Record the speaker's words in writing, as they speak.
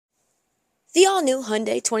The all-new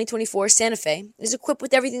Hyundai 2024 Santa Fe is equipped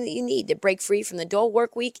with everything that you need to break free from the dull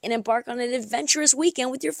work week and embark on an adventurous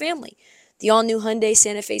weekend with your family. The all-new Hyundai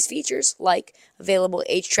Santa Fe's features, like available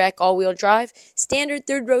H-Track all-wheel drive, standard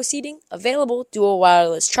third-row seating, available dual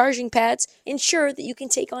wireless charging pads, ensure that you can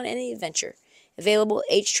take on any adventure. Available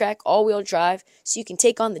H-Track all-wheel drive so you can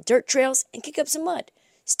take on the dirt trails and kick up some mud.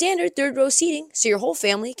 Standard third-row seating so your whole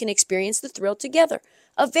family can experience the thrill together.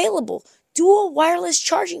 Available dual wireless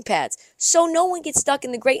charging pads so no one gets stuck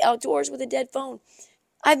in the great outdoors with a dead phone.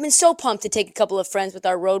 I've been so pumped to take a couple of friends with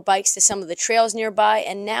our road bikes to some of the trails nearby,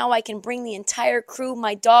 and now I can bring the entire crew,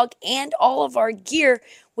 my dog, and all of our gear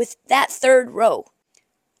with that third row.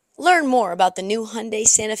 Learn more about the new Hyundai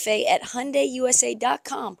Santa Fe at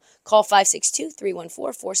HyundaiUSA.com. Call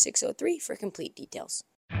 562-314-4603 for complete details.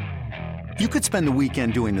 You could spend the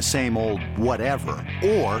weekend doing the same old whatever,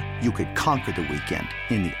 or you could conquer the weekend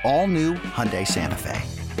in the all-new Hyundai Santa Fe.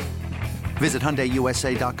 Visit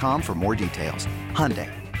HyundaiUSA.com for more details. Hyundai,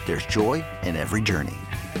 there's joy in every journey.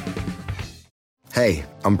 Hey,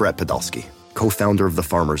 I'm Brett Podolsky, co-founder of The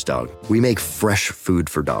Farmer's Dog. We make fresh food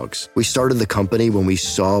for dogs. We started the company when we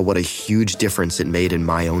saw what a huge difference it made in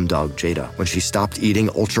my own dog, Jada, when she stopped eating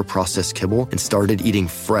ultra-processed kibble and started eating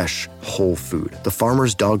fresh, whole food. The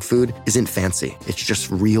Farmer's Dog food isn't fancy. It's just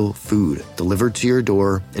real food delivered to your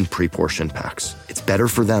door in pre-portioned packs. It's better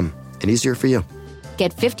for them and easier for you.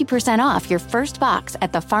 Get 50% off your first box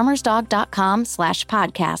at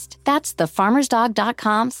thefarmersdog.com/podcast. That's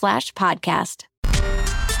thefarmersdog.com/podcast.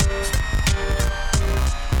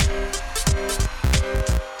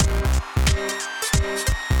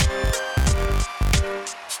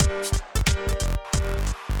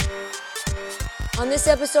 On this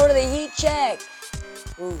episode of the Heat Check,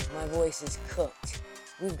 my voice is cooked.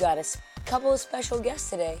 We've got a couple of special guests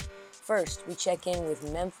today. First, we check in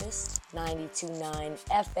with Memphis 92.9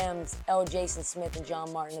 FM's L. Jason Smith and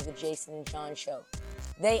John Martin of the Jason and John Show.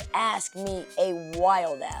 They ask me a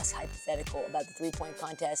wild-ass hypothetical about the three-point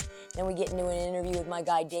contest. Then we get into an interview with my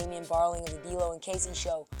guy Damian Barling of the D-Lo and Casey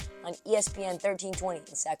Show on ESPN 1320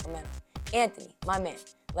 in Sacramento. Anthony, my man,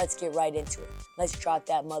 let's get right into it. Let's drop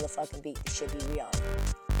that motherfucking beat. It should be reality.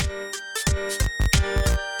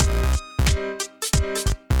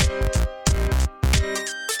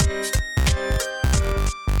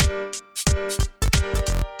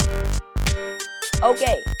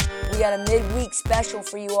 Okay, we got a midweek special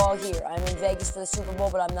for you all here. I'm in Vegas for the Super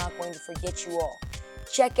Bowl, but I'm not going to forget you all.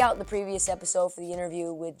 Check out the previous episode for the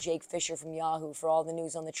interview with Jake Fisher from Yahoo for all the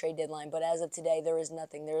news on the trade deadline. But as of today, there is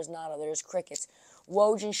nothing. There is nada. There is crickets.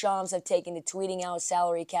 Woj and Shams have taken to tweeting out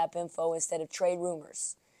salary cap info instead of trade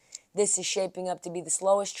rumors. This is shaping up to be the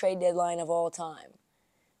slowest trade deadline of all time.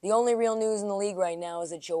 The only real news in the league right now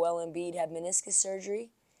is that Joel Embiid had meniscus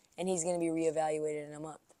surgery, and he's going to be reevaluated in a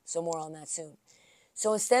month. So more on that soon.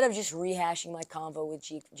 So instead of just rehashing my convo with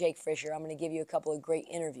Jake Fisher, I'm going to give you a couple of great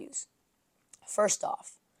interviews. First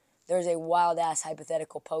off, there's a wild-ass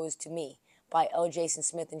hypothetical posed to me by L. Jason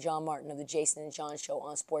Smith and John Martin of the Jason and John Show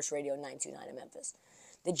on Sports Radio 929 in Memphis.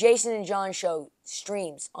 The Jason and John Show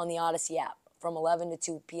streams on the Odyssey app from 11 to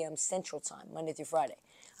 2 p.m. Central Time, Monday through Friday.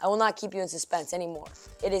 I will not keep you in suspense anymore.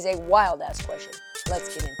 It is a wild-ass question. Let's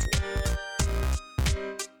get into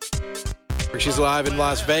it. She's live in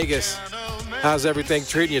Las Vegas. How's everything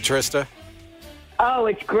treating you, Trista? Oh,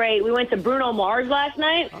 it's great. We went to Bruno Mars last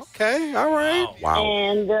night. Okay, all right. Wow.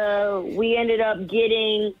 And we ended up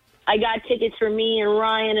I got tickets for me and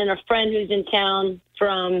Ryan and a friend who's in town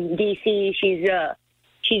from D.C. She's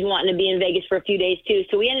wanting to be in Vegas for a few days, too.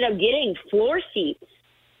 So we ended up getting floor seats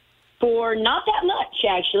for not that much,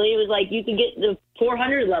 actually. It was like you could get the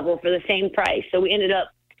 400 level for the same price. So we ended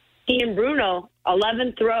up seeing Bruno,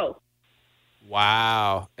 11th row.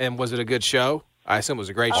 Wow. And was it a good show? I assume it was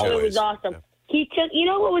a great show. Oh, it was awesome. Yeah. He took, you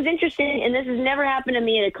know what was interesting, and this has never happened to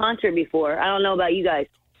me at a concert before. I don't know about you guys,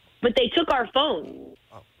 but they took our phones.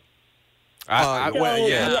 I've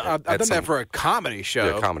done that for a comedy show.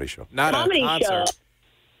 Yeah, a comedy show. Not comedy a concert. Show.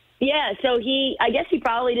 Yeah, so I guess he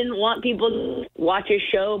probably didn't want people to watch his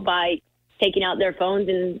show by taking out their phones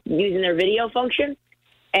and using their video function.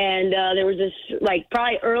 And there was this,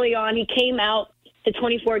 probably early on, he came out to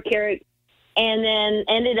 24 Karat and then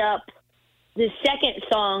ended up, the second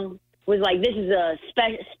song was like, this is a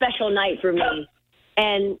special night for me.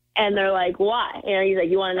 And they're like, why? He's like,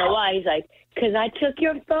 you want to know why? He's like, because I took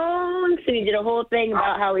your phones. And he did a whole thing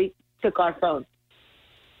about how he took our phones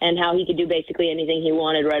and how he could do basically anything he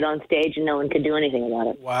wanted right on stage and no one could do anything about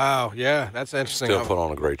it. Wow, yeah, that's interesting. Still put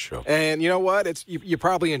on a great show. And you know what? You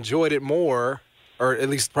probably enjoyed it more, or at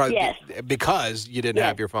least probably because you didn't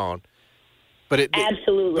have your phone. But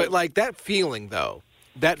Absolutely. But that feeling, though,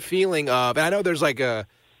 that feeling of, and I know there's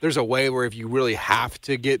a way where if you really have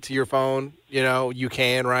to get to your phone, you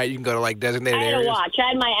can, right? You can go to like designated areas. I had a watch. I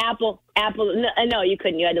had my Apple. No, you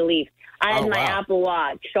couldn't. You had to leave. I had my Apple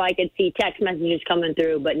Watch so I could see text messages coming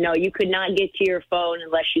through. But no, you could not get to your phone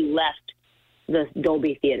unless you left the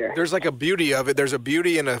Dolby Theater. There's like a beauty of it. There's a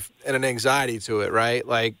beauty and an anxiety to it, right?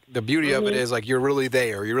 Like the beauty of it is like you're really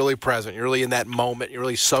there. You're really present. You're really in that moment. You're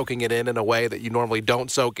really soaking it in a way that you normally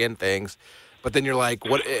don't soak in things. But then you're like,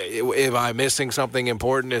 what if I'm missing something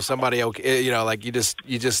important? Is somebody okay? Like you just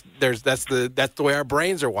that's the way our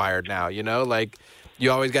brains are wired now. Like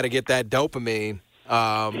you always got to get that dopamine,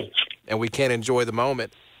 and we can't enjoy the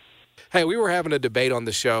moment. Hey, we were having a debate on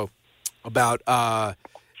the show about, and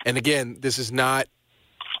again, this is not.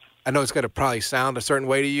 I know it's going to probably sound a certain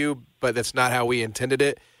way to you, but that's not how we intended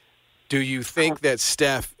it. Do you think that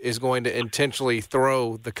Steph is going to intentionally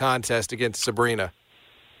throw the contest against Sabrina?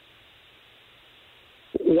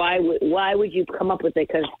 Why would you come up with a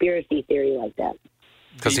conspiracy theory like that?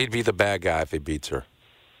 Because he'd be the bad guy if he beats her.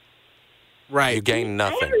 Right. You gain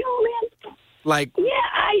nothing. I don't know, man. Like,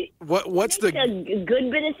 yeah, what's the a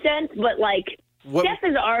good bit of sense, but like Steph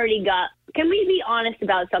has already got. Can we be honest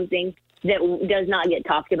about something that does not get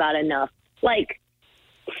talked about enough? Like,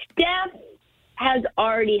 Steph has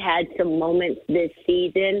already had some moments this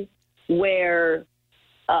season where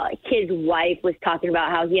his wife was talking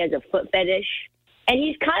about how he has a foot fetish. And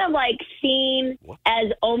he's kind of like seen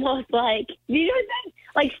as almost like, you know what I'm saying?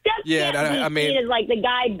 Like Steph can't be seen as like the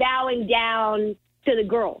guy bowing down to the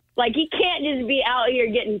girl. Like he can't just be out here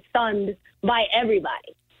getting sunned by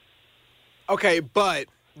everybody. Okay, but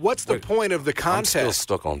what's the point of the contest? I'm still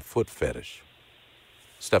stuck on foot fetish.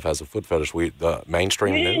 Steph has a foot fetish.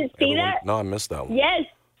 Mainstream You didn't see that? No, I missed that one. Yes.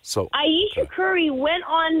 So Ayesha Curry went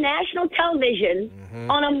on national television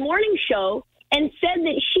on a morning show and said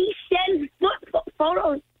that she sends foot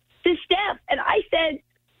photos to Steph. And I said,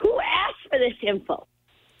 who asked for this info?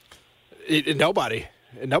 Nobody.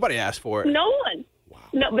 Nobody asked for it. No one. Wow.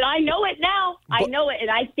 No, but I know it now. I know it, and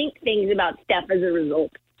I think things about Steph as a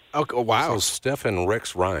result. Okay, wow. So Steph and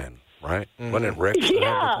Rex Ryan, right? Mm-hmm. Wasn't it Rex?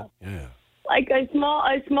 Yeah. Yeah. Like a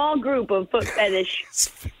small group of foot fetish.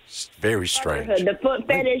 It's very strange. The foot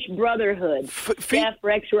fetish brotherhood. Steph,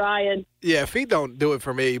 Rex Ryan. Yeah, feet don't do it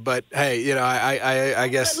for me, but hey, I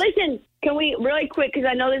guess. But listen, can we really quick, because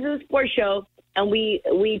I know this is a sports show, and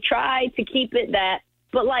we try to keep it that,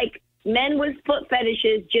 but like men with foot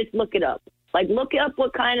fetishes, just look it up. Like look up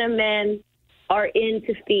what kind of men are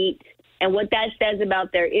into feet and what that says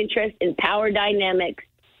about their interest in power dynamics.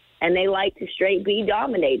 And they like to straight be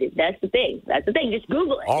dominated. That's the thing. Just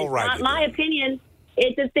Google it. All it's right, not my opinion.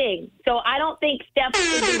 It's a thing. So I don't think Steph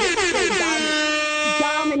is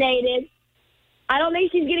dominated. I don't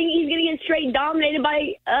think he's getting straight dominated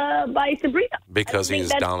by Sabrina. Because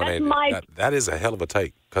he's dominated. That is a hell of a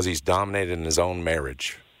take. Because he's dominated in his own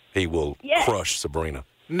marriage. He will crush Sabrina.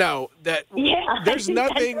 No, there's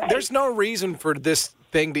nothing. Right. There's no reason for this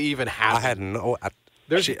thing to even happen. I had no.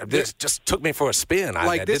 This just took me for a spin.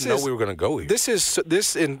 I didn't know we were going to go here. This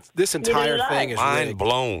entire thing is mind rigged.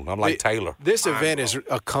 Blown. I'm like Taylor. This event is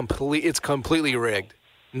it's completely rigged.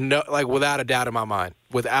 No, like without a doubt in my mind,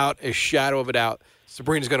 without a shadow of a doubt,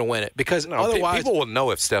 Sabrina's going to win it because otherwise people will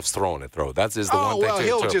know if Steph's throwing it. That's the one thing. Oh well,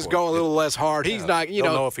 he'll just go a little less hard. He's not.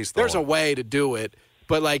 Know if he's throwing. There's a way to do it.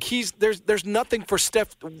 But like there's nothing for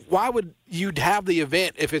Steph. Why would you have the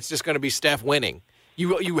event if it's just going to be Steph winning?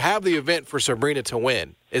 You have the event for Sabrina to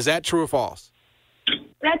win. Is that true or false?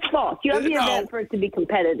 That's false. You have the event for it to be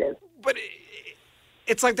competitive. But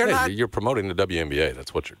it's like they're not. You're promoting the WNBA.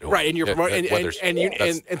 That's what you're doing, right? And you're promoting,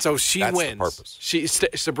 and so she that's wins. The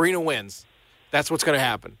purpose. Sabrina wins. That's what's going to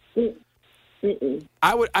happen.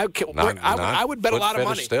 I would bet a lot of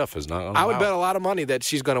money. Steph is not. I would bet a lot of money that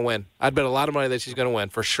she's going to win. I'd bet a lot of money that she's going to win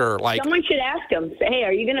for sure. Like someone should ask him. Say, hey,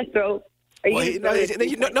 are you going to throw?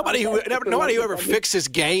 Nobody who ever fixes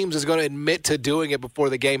games is going to admit to doing it before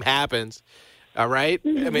the game happens. All right?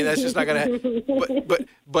 I mean, that's just not going to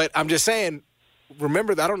But I'm just saying,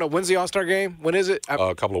 remember, I don't know, when's the All-Star game? When is it?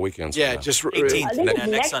 A couple of weekends. Yeah, just 18th. I think it's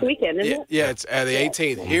next weekend, isn't it? Yeah, it's the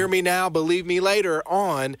 18th. Hear me now, believe me later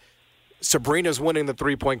on. Sabrina's winning the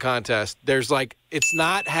three-point contest. It's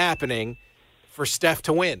not happening for Steph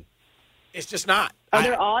to win. It's just not. Are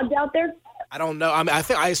there odds out there? I don't know.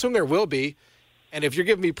 I assume there will be, and if you're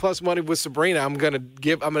giving me plus money with Sabrina, I'm gonna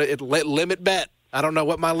limit bet. I don't know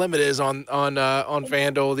what my limit is on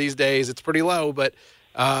FanDuel these days. It's pretty low, but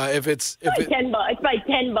If it's $10, it's like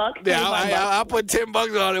 $10. Yeah, I'll put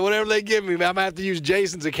 $10 on it. Whatever they give me, man. I'm gonna have to use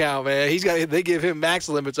Jason's account, man. They give him max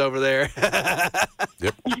limits over there.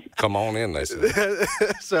 Yep, come on in, they say.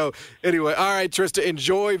 So anyway, all right, Trista,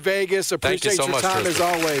 enjoy Vegas. Appreciate so your much, time Trista. as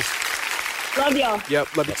always. Love y'all.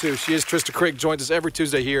 Yep, love you too. She is Trista Crick. Joins us every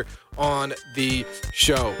Tuesday here on the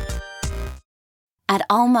show. At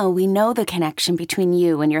Alma, we know the connection between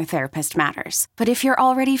you and your therapist matters. But if you're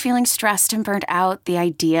already feeling stressed and burnt out, the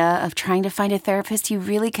idea of trying to find a therapist you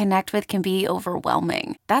really connect with can be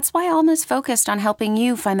overwhelming. That's why Alma's focused on helping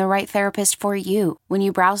you find the right therapist for you. When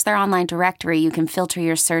you browse their online directory, you can filter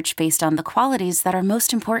your search based on the qualities that are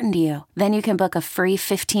most important to you. Then you can book a free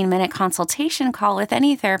 15-minute consultation call with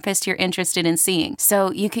any therapist you're interested in seeing,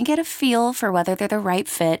 so you can get a feel for whether they're the right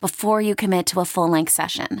fit before you commit to a full-length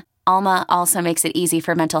session. Alma also makes it easy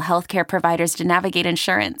for mental health care providers to navigate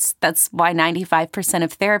insurance. That's why 95%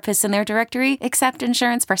 of therapists in their directory accept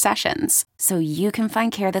insurance for sessions, so you can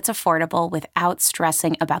find care that's affordable without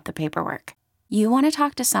stressing about the paperwork. You want to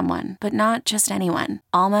talk to someone, but not just anyone.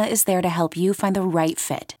 Alma is there to help you find the right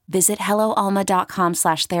fit. Visit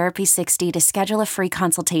helloalma.com/therapy60 to schedule a free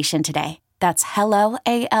consultation today. That's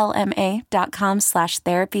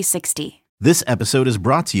helloalma.com/therapy60. This episode is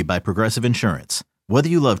brought to you by Progressive Insurance. Whether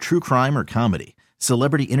you love true crime or comedy,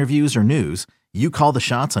 celebrity interviews or news, you call the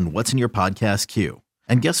shots on what's in your podcast queue.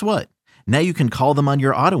 And guess what? Now you can call them on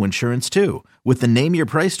your auto insurance too with the Name Your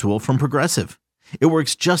Price tool from Progressive. It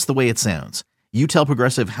works just the way it sounds. You tell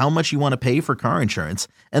Progressive how much you want to pay for car insurance,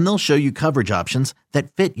 and they'll show you coverage options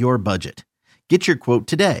that fit your budget. Get your quote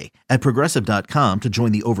today at Progressive.com to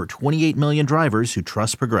join the over 28 million drivers who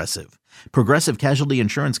trust Progressive. Progressive Casualty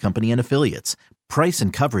Insurance Company and Affiliates. Price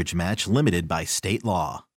and coverage match limited by state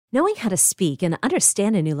law. Knowing how to speak and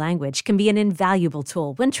understand a new language can be an invaluable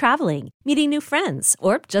tool when traveling, meeting new friends,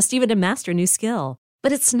 or just even to master a new skill.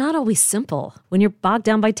 But it's not always simple when you're bogged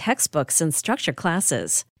down by textbooks and structured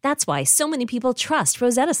classes. That's why so many people trust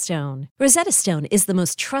Rosetta Stone. Rosetta Stone is the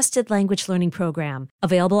most trusted language learning program,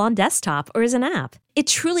 available on desktop or as an app. It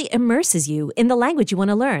truly immerses you in the language you want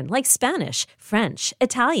to learn, like Spanish, French,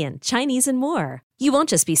 Italian, Chinese, and more. You won't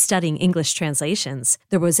just be studying English translations.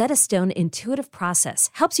 The Rosetta Stone intuitive process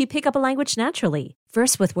helps you pick up a language naturally,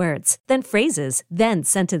 first with words, then phrases, then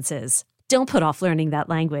sentences. Don't put off learning that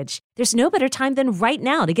language. There's no better time than right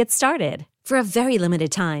now to get started. For a very limited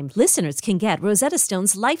time, listeners can get Rosetta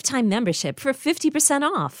Stone's lifetime membership for 50%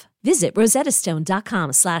 off. Visit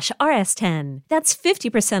rosettastone.com/rs10. That's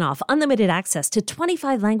 50% off unlimited access to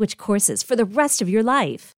 25 language courses for the rest of your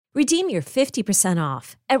life. Redeem your 50%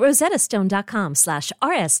 off at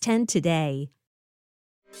rosettastone.com/rs10 today.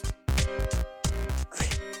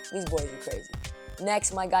 These boys are crazy.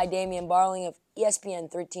 Next, my guy Damian Barling of ESPN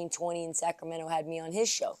 1320 in Sacramento had me on his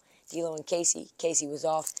show. D'Lo and Casey. Casey was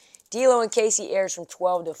off. D'Lo and Casey airs from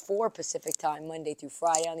 12 to 4 Pacific time, Monday through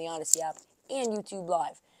Friday on the Odyssey app and YouTube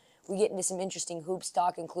Live. We get into some interesting hoops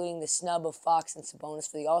talk, including the snub of Fox and Sabonis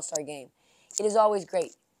for the All-Star game. It is always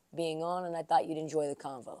great being on, and I thought you'd enjoy the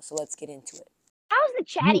convo. So let's get into it. How's the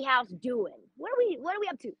Chatty House doing? What are we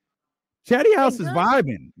up to? Chatty House is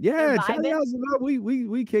vibing. Yeah, vibing? Chatty House is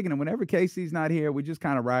we kicking it. Whenever Casey's not here, we just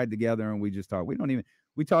kind of ride together and we just talk.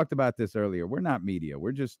 We talked about this earlier. We're not media.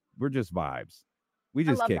 We're just vibes. We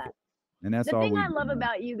just kick it. And that's all. The thing I love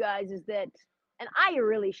about you guys is that, and I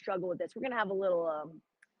really struggle with this. We're gonna have a little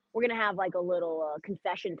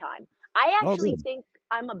confession time. I actually think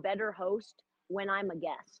I'm a better host when I'm a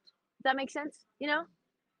guest. Does that make sense? You know?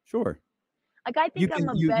 Sure. Like I think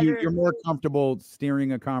you're more comfortable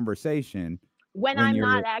steering a conversation when I'm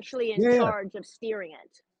not actually in charge of steering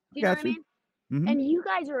it. Do you know what I mean? Mm-hmm. And you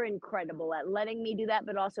guys are incredible at letting me do that,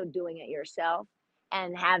 but also doing it yourself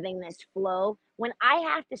and having this flow. When I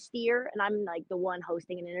have to steer and I'm like the one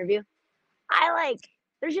hosting an interview,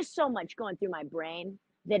 there's just so much going through my brain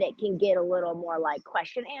that it can get a little more like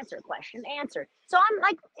question, answer. So I'm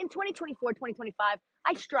like in 2024, 2025,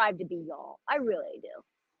 I strive to be y'all. I really do.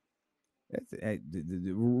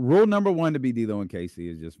 Rule number one to be D'Lo and Casey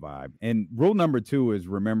is just vibe. And rule number two is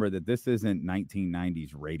remember that this isn't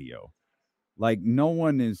 1990s radio. Like no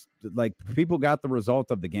one is like people got the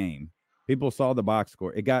result of the game. People saw the box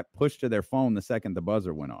score. It got pushed to their phone the second the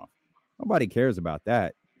buzzer went off. Nobody cares about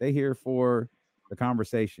that. They're here for the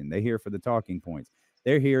conversation. They're here for the talking points.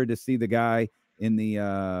 They're here to see the guy in the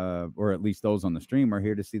or at least those on the stream are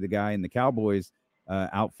here to see the guy in the Cowboys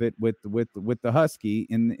outfit with the Husky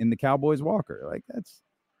in the Cowboys walker. Like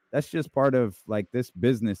that's just part of like this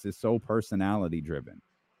business is so personality driven.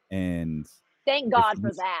 And thank God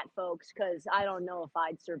for that, folks, because I don't know if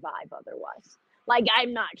I'd survive otherwise. Like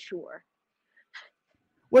I'm not sure.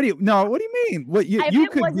 What do you mean? What you If you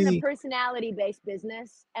it could wasn't be, a personality-based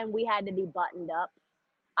business and we had to be buttoned up,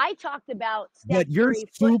 I talked about Steph but you're Curry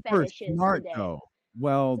foot super fetishes smart today. though.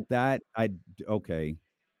 Well, okay.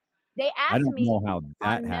 They I asked don't me know how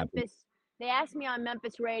that on happened. Memphis. They asked me on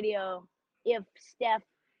Memphis radio if Steph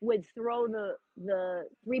would throw the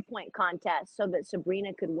 3-point contest so that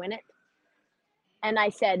Sabrina could win it. And I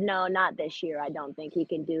said, no, not this year. I don't think he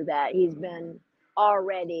can do that. He's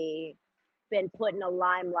already been put in a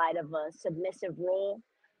limelight of a submissive role,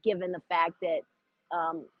 given the fact that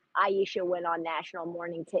Aisha went on national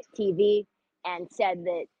morning TV and said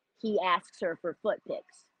that he asks her for foot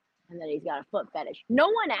pics and that he's got a foot fetish. No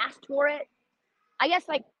one asked for it. I guess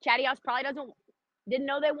like Chatty House probably didn't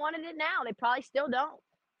know they wanted it now. They probably still don't.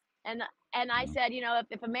 And I said,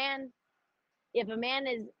 if a man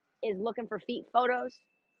is looking for feet photos,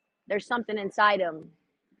 there's something inside him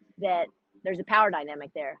that there's a power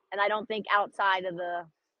dynamic there. And I don't think outside of the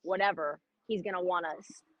whatever, he's going to want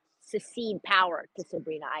to secede power to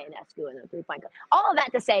Sabrina Ionescu in the 3-point. All of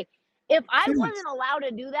that to say, if I wasn't allowed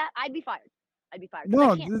to do that, I'd be fired.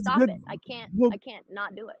 No, I can't stop good. it. I can't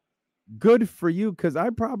not do it. Good for you, because I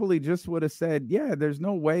probably just would have said, yeah, there's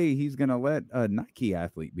no way he's gonna let a Nike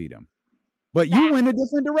athlete beat him. But you went a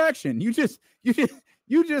different direction.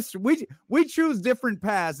 We choose different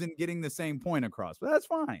paths in getting the same point across, but that's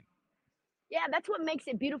fine. Yeah, that's what makes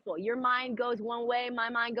it beautiful. Your mind goes one way, my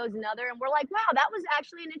mind goes another, and we're like, wow, that was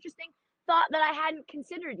actually an interesting thought that I hadn't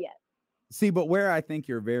considered yet. See, but where I think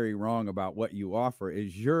you're very wrong about what you offer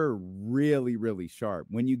is you're really, really sharp.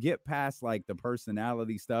 When you get past like the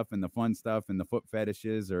personality stuff and the fun stuff and the foot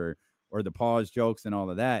fetishes or the pause jokes and all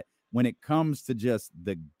of that, when it comes to just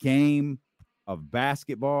the game of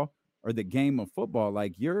basketball or the game of football,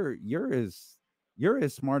 like you're as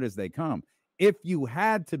smart as they come. If you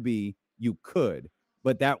had to be, you could,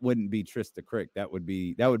 but that wouldn't be Trista Crick. That would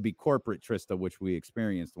be corporate Trista, which we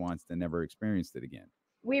experienced once and never experienced it again.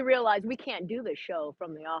 We realized we can't do this show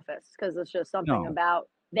from the office because it's just something about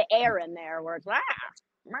the air in there where it's Yeah,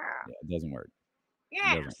 it doesn't work.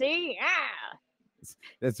 Yeah, see,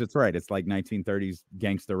 that's right. It's like 1930s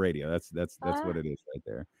gangster radio. That's what it is right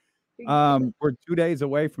there. We're 2 days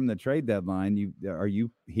away from the trade deadline. Are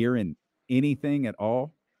you hearing anything at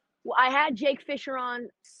all? Well, I had Jake Fisher on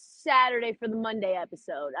Saturday for the Monday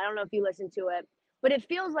episode. I don't know if you listened to it, but it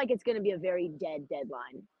feels like it's going to be a very dead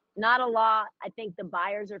deadline. Not a lot. I think the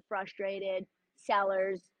buyers are frustrated.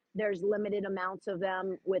 Sellers, there's limited amounts of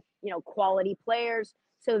them with, quality players.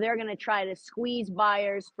 So they're going to try to squeeze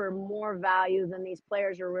buyers for more value than these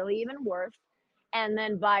players are really even worth. And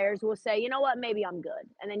then buyers will say, you know what, maybe I'm good.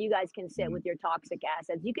 And then you guys can sit with your toxic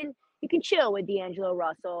assets. You can chill with D'Angelo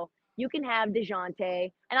Russell. You can have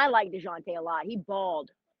DeJounte. And I like DeJounte a lot. He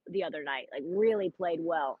balled the other night, like really played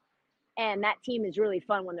well. And that team is really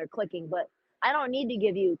fun when they're clicking. But I don't need to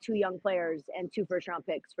give you 2 young players and 2 first-round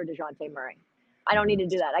picks for DeJounte Murray. I don't need to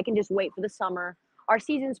do that. I can just wait for the summer. Our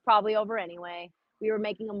season's probably over anyway. We were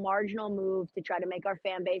making a marginal move to try to make our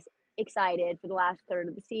fan base excited for the last third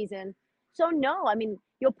of the season. So, no, I mean,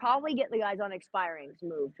 you'll probably get the guys on expirings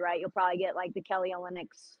moved, right? You'll probably get, like, the Kelly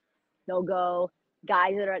Olynyk's, they'll go.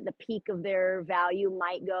 Guys that are at the peak of their value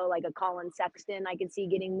might go, like a Colin Sexton I could see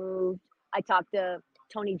getting moved. I talked to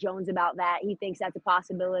Tony Jones about that. He thinks that's a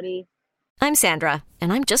possibility. I'm Sandra,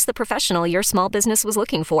 and I'm just the professional your small business was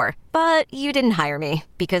looking for. But you didn't hire me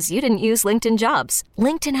because you didn't use LinkedIn Jobs.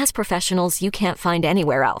 LinkedIn has professionals you can't find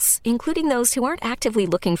anywhere else, including those who aren't actively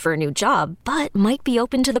looking for a new job, but might be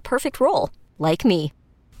open to the perfect role, like me.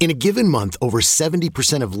 In a given month, over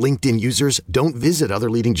 70% of LinkedIn users don't visit other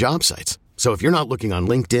leading job sites. So if you're not looking on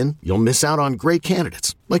LinkedIn, you'll miss out on great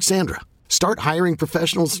candidates like Sandra. Start hiring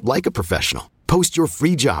professionals like a professional. Post your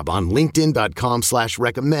free job on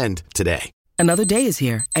linkedin.com/recommend today. Another day is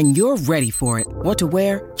here, and you're ready for it. What to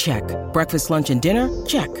wear? Check. Breakfast, lunch, and dinner?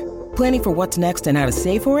 Check. Planning for what's next and how to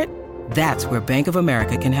save for it? That's where Bank of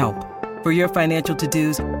America can help. For your financial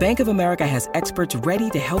to-dos, Bank of America has experts ready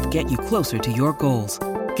to help get you closer to your goals.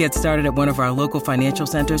 Get started at one of our local financial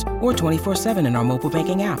centers or 24/7 in our mobile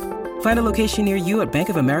banking app. Find a location near you at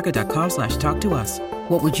bankofamerica.com/talktous.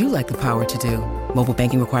 What would you like the power to do? Mobile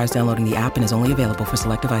banking requires downloading the app and is only available for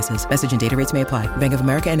select devices. Message and data rates may apply. Bank of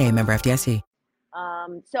America N.A., member FDIC.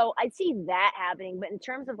 So I see that happening. But in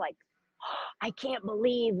terms of like, I can't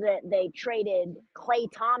believe that they traded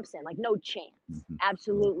Klay Thompson. Like, no chance.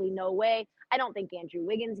 Absolutely no way. I don't think Andrew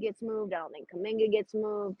Wiggins gets moved. I don't think Kuminga gets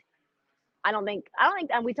moved. I don't think,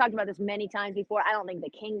 and we talked about this many times before, I don't think the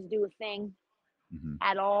Kings do a thing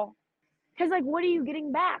at all. Because, like, what are you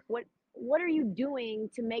getting back? What are you doing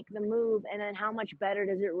to make the move? And then how much better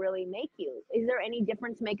does it really make you? Is there any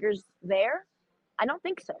difference makers there? I don't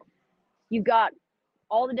think so. You've got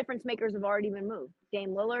all the difference makers have already been moved.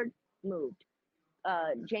 Dame Lillard moved.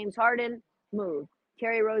 James Harden moved.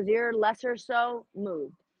 Terry Rozier, lesser so,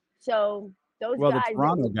 moved. So those Well, guys, the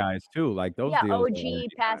Toronto guys too, like those yeah, deals. OG,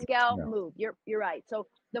 Pascal moved. You're right. So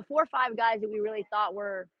the 4 or 5 guys that we really thought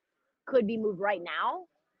could be moved right now,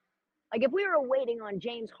 like if we were waiting on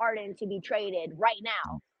James Harden to be traded right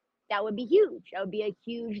now, that would be huge. That would be a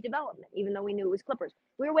huge development, even though we knew it was Clippers.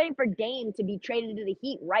 We were waiting for Dame to be traded to the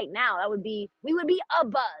Heat right now. We would be a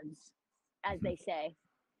buzz, as they say.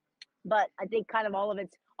 But I think kind of all of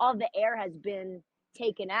the air has been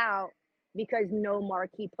taken out because no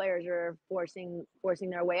marquee players are forcing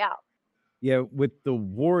their way out. Yeah, with the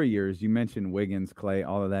Warriors, you mentioned Wiggins, Clay,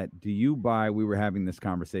 all of that. Do you buy, we were having this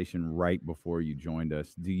conversation right before you joined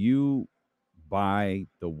us, do you buy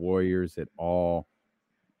the Warriors at all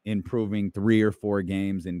improving 3 or 4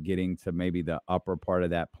 games and getting to maybe the upper part of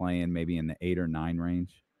that play-in, maybe in the 8 or 9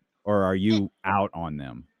 range? Or are you out on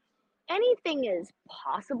them? Anything is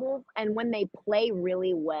possible, and when they play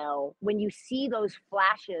really well, when you see those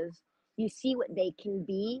flashes, you see what they can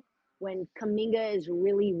be when Kuminga is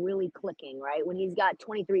really, really clicking, right? When he's got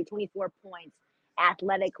 23, 24 points,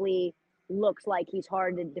 athletically looks like he's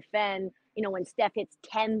hard to defend. You know, when Steph hits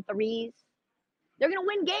 10 threes, they're going to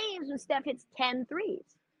win games when Steph hits 10 threes.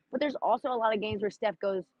 But there's also a lot of games where Steph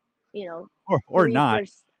goes, you know, or not.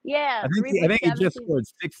 Yeah, I think he just scored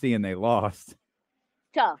 60 and they lost.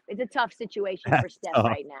 Tough. It's a tough situation for Steph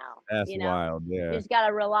right now. That's wild. Yeah. You just got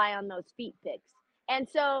to rely on those feet picks. And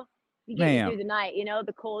so you get you through the night,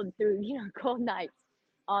 the cold nights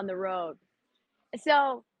on the road.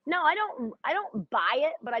 So no, I don't buy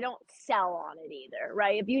it, but I don't sell on it either.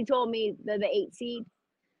 Right. If you told me the 8 seed,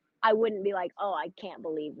 I wouldn't be like, oh, I can't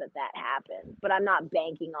believe that happened, but I'm not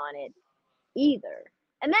banking on it either.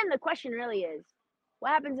 And then the question really is, what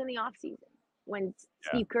happens in the offseason when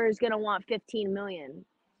Steve Kerr is going to want $15 million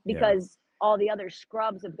because all the other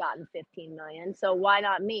scrubs have gotten $15 million. So why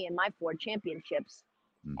not me and my 4 championships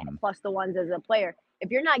plus the ones as a player?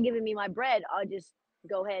 If you're not giving me my bread, I'll just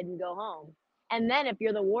go ahead and go home. And then if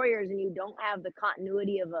you're the Warriors and you don't have the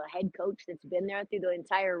continuity of a head coach that's been there through the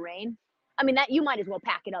entire reign, I mean, that you might as well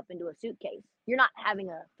pack it up into a suitcase. You're not having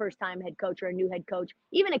a first-time head coach or a new head coach,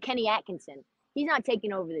 even a Kenny Atkinson. He's not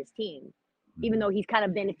taking over this team, even though he's kind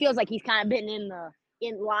of been. It feels like he's kind of been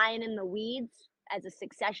lying in the weeds as a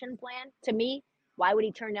succession plan. To me, why would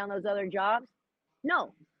he turn down those other jobs?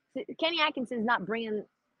 No, Kenny Atkinson's not bringing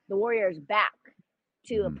the Warriors back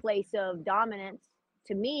to a place of dominance.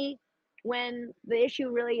 To me, when the issue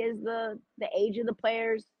really is the age of the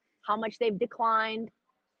players, how much they've declined,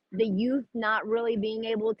 the youth not really being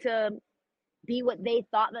able to be what they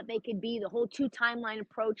thought that they could be. The whole 2 timeline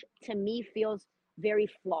approach to me feels very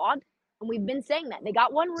flawed. And we've been saying that. They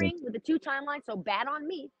got 1 ring with the 2 timeline, so bad on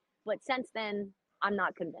me. But since then, I'm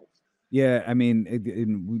not convinced. Yeah, I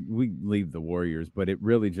mean, we leave the Warriors, but it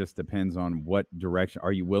really just depends on what direction.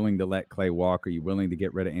 Are you willing to let Clay walk? Are you willing to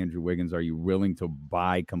get rid of Andrew Wiggins? Are you willing to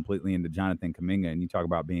buy completely into Jonathan Kuminga? And you talk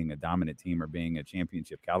about being a dominant team or being a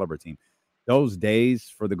championship caliber team. Those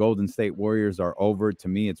days for the Golden State Warriors are over. To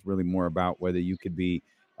me, it's really more about whether you could be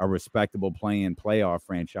a respectable play-in playoff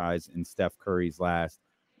franchise in Steph Curry's last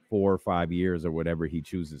 4 or 5 years or whatever he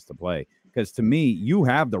chooses to play. Because to me, you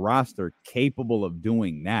have the roster capable of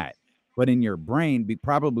doing that. But in your brain,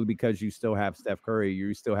 probably because you still have Steph Curry,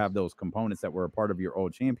 you still have those components that were a part of your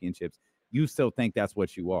old championships, you still think that's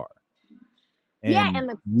what you are.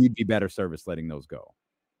 And you'd be better service letting those go.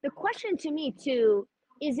 The question to me, too,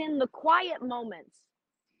 is in the quiet moments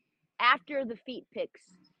after the feet picks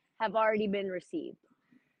have already been received.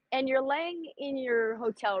 And you're laying in your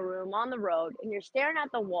hotel room on the road and you're staring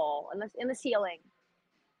at the wall and in the ceiling.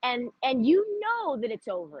 And you know that it's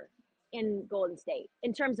over in Golden State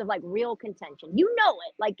in terms of like real contention. You know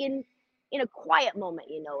it, like in a quiet moment,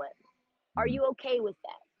 you know it. Are you okay with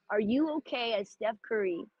that? Are you okay as Steph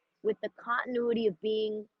Curry with the continuity of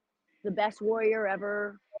being the best Warrior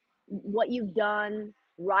ever, what you've done,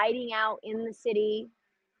 riding out in the city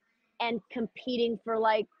and competing for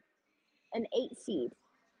like an 8 seed?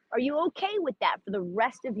 Are you okay with that for the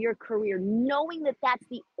rest of your career, knowing that that's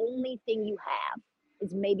the only thing you have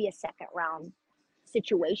is maybe a second round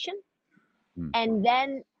situation? And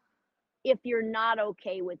then if you're not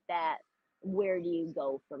okay with that, where do you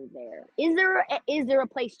go from there? Is there a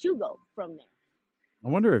place to go from there? I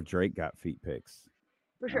wonder if Drake got feet picks.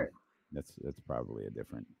 For sure. That's probably a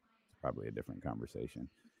different conversation.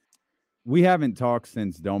 We haven't talked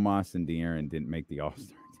since Domas and De'Aaron didn't make the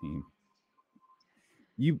All-Star team.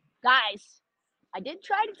 Guys, I did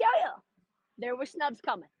try to tell you there were snubs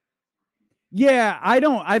coming. Yeah, I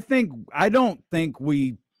don't think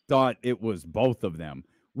we thought it was both of them.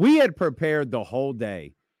 We had prepared the whole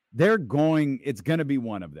day. It's going to be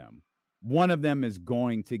one of them. One of them is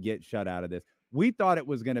going to get shut out of this. We thought it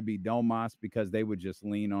was going to be Domas because they would just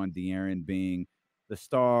lean on De'Aaron being the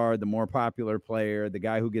star, the more popular player, the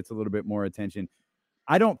guy who gets a little bit more attention.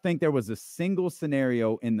 I don't think there was a single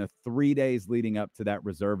scenario in the 3 days leading up to that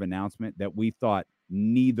reserve announcement that we thought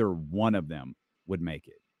neither one of them would make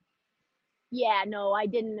it. Yeah, no, I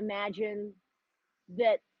didn't imagine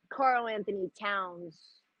that Karl Anthony Towns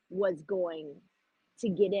was going to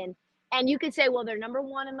get in. And you could say, well, they're number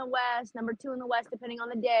 1 in the West, number 2 in the West, depending on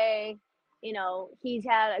the day. You know, he's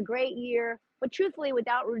had a great year. But truthfully,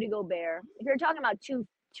 without Rudy Gobert, if you're talking about two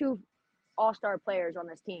all-star players on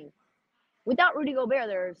this team, without Rudy Gobert,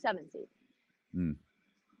 they're 7th seed.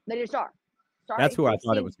 They just are. Sorry, that's who I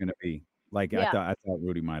thought it was going to be. Like, yeah. I thought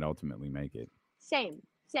Rudy might ultimately make it. Same.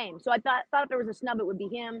 So I thought if there was a snub, it would be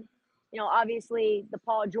him. You know, obviously the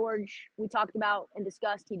Paul George we talked about and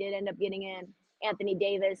discussed, he did end up getting in. Anthony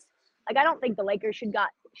Davis. Like, I don't think the Lakers should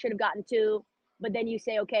have gotten 2. But then you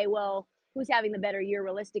say, okay, well, who's having the better year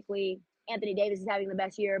realistically? Anthony Davis is having the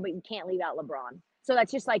best year, but you can't leave out LeBron. So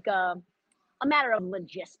that's just like a matter of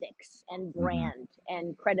logistics and brand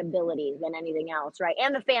and credibility than anything else, right?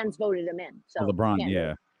 And the fans voted him in. So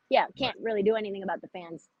LeBron, can't really do anything about the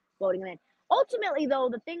fans voting him in. Ultimately, though,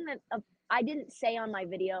 the thing that I didn't say on my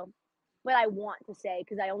video, but I want to say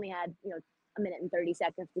because I only had, a minute and 30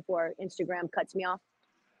 seconds before Instagram cuts me off,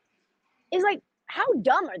 is like, how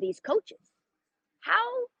dumb are these coaches? How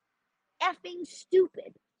effing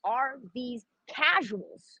stupid are these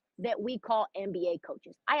casuals that we call NBA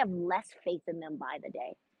coaches? I have less faith in them by the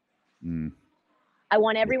day. I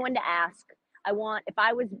want everyone to ask. If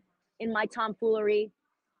I was in my tomfoolery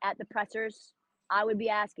at the pressers, I would be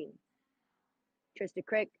asking Trista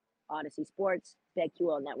Crick, Odyssey Sports,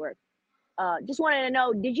 BetQL Network. Just wanted to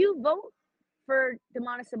know, did you vote for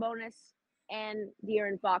Domantas Sabonis and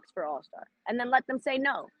De'Aaron Fox for All-Star? And then let them say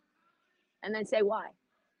no. And then say why.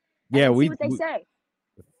 Yeah, see what they say.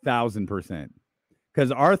 1,000%.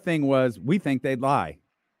 Because our thing was, we think they'd lie.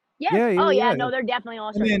 Yeah. No, they're definitely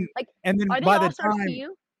All-Stars. And then are they by the All-Stars time, to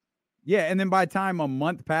you? Yeah, and then by the time a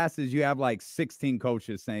month passes, you have like 16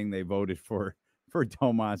 coaches saying they voted for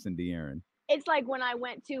Domas and De'Aaron. It's like when I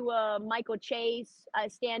went to Michael Chase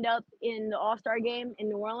stand-up in the All-Star game in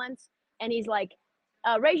New Orleans, and he's like,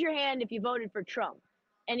 raise your hand if you voted for Trump.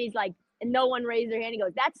 And he's like, and no one raised their hand. He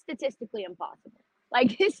goes, that's statistically impossible.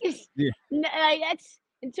 Like, this is, that's,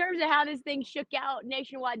 in terms of how this thing shook out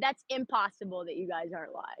nationwide, that's impossible that you guys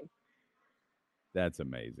aren't live. That's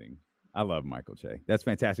amazing. I love Michael Che. That's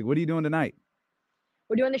fantastic. What are you doing tonight?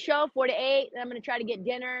 We're doing the show 4 to 8. Then I'm going to try to get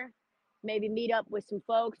dinner, maybe meet up with some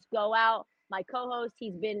folks, go out. My co-host,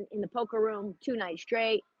 he's been in the poker room 2 nights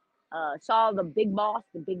straight. Saw the big boss,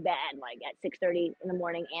 the big bad, like at 6:30 in the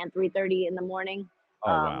morning and 3:30 in the morning.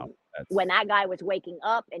 Oh, wow. When that guy was waking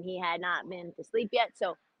up and he had not been to sleep yet.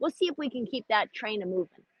 So we'll see if we can keep that train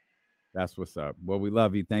moving. That's what's up. Well, we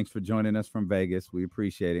love you. Thanks for joining us from Vegas. We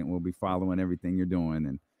appreciate it. And we'll be following everything you're doing,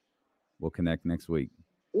 and we'll connect next week.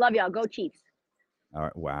 Love y'all. Go Chiefs. All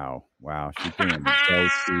right. Wow. She's doing so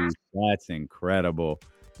Chiefs. That's incredible.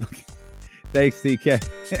 Thanks, TK.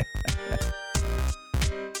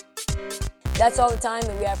 That's all the time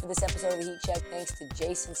that we have for this episode of The Heat Check. Thanks to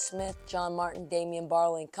Jason Smith, John Martin, Damian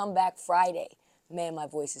Barling. Come back Friday. Man, my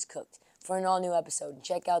voice is cooked. For an all-new episode. And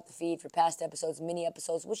check out the feed for past episodes, mini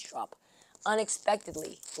episodes, which drop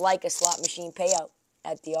unexpectedly, like a slot machine payout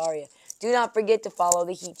at the Aria. Do not forget to follow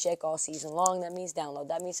The Heat Check all season long. That means download.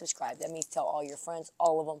 That means subscribe. That means tell all your friends,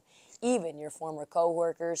 all of them, even your former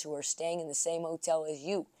co-workers who are staying in the same hotel as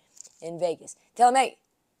you in Vegas. Tell them, hey,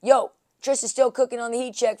 yo, Trista's still cooking on The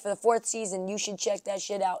Heat Check for the 4th season. You should check that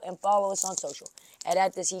shit out and follow us on social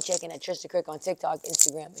at this Heat Check and at Trista Crick on TikTok,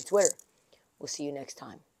 Instagram, and Twitter. We'll see you next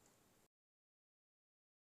time.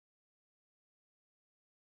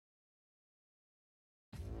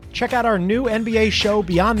 Check out our new NBA show,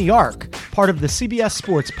 Beyond the Arc, part of the CBS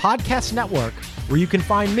Sports Podcast Network, where you can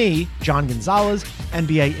find me, John Gonzalez,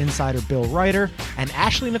 NBA insider Bill Ryder, and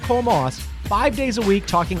Ashley Nicole Moss 5 days a week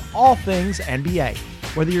talking all things NBA.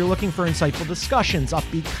 Whether you're looking for insightful discussions,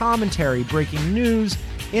 upbeat commentary, breaking news,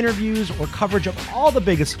 interviews, or coverage of all the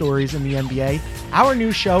biggest stories in the NBA, our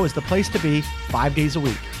new show is the place to be 5 days a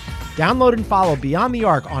week. Download and follow Beyond the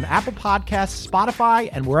Arc on Apple Podcasts, Spotify,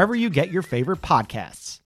 and wherever you get your favorite podcasts.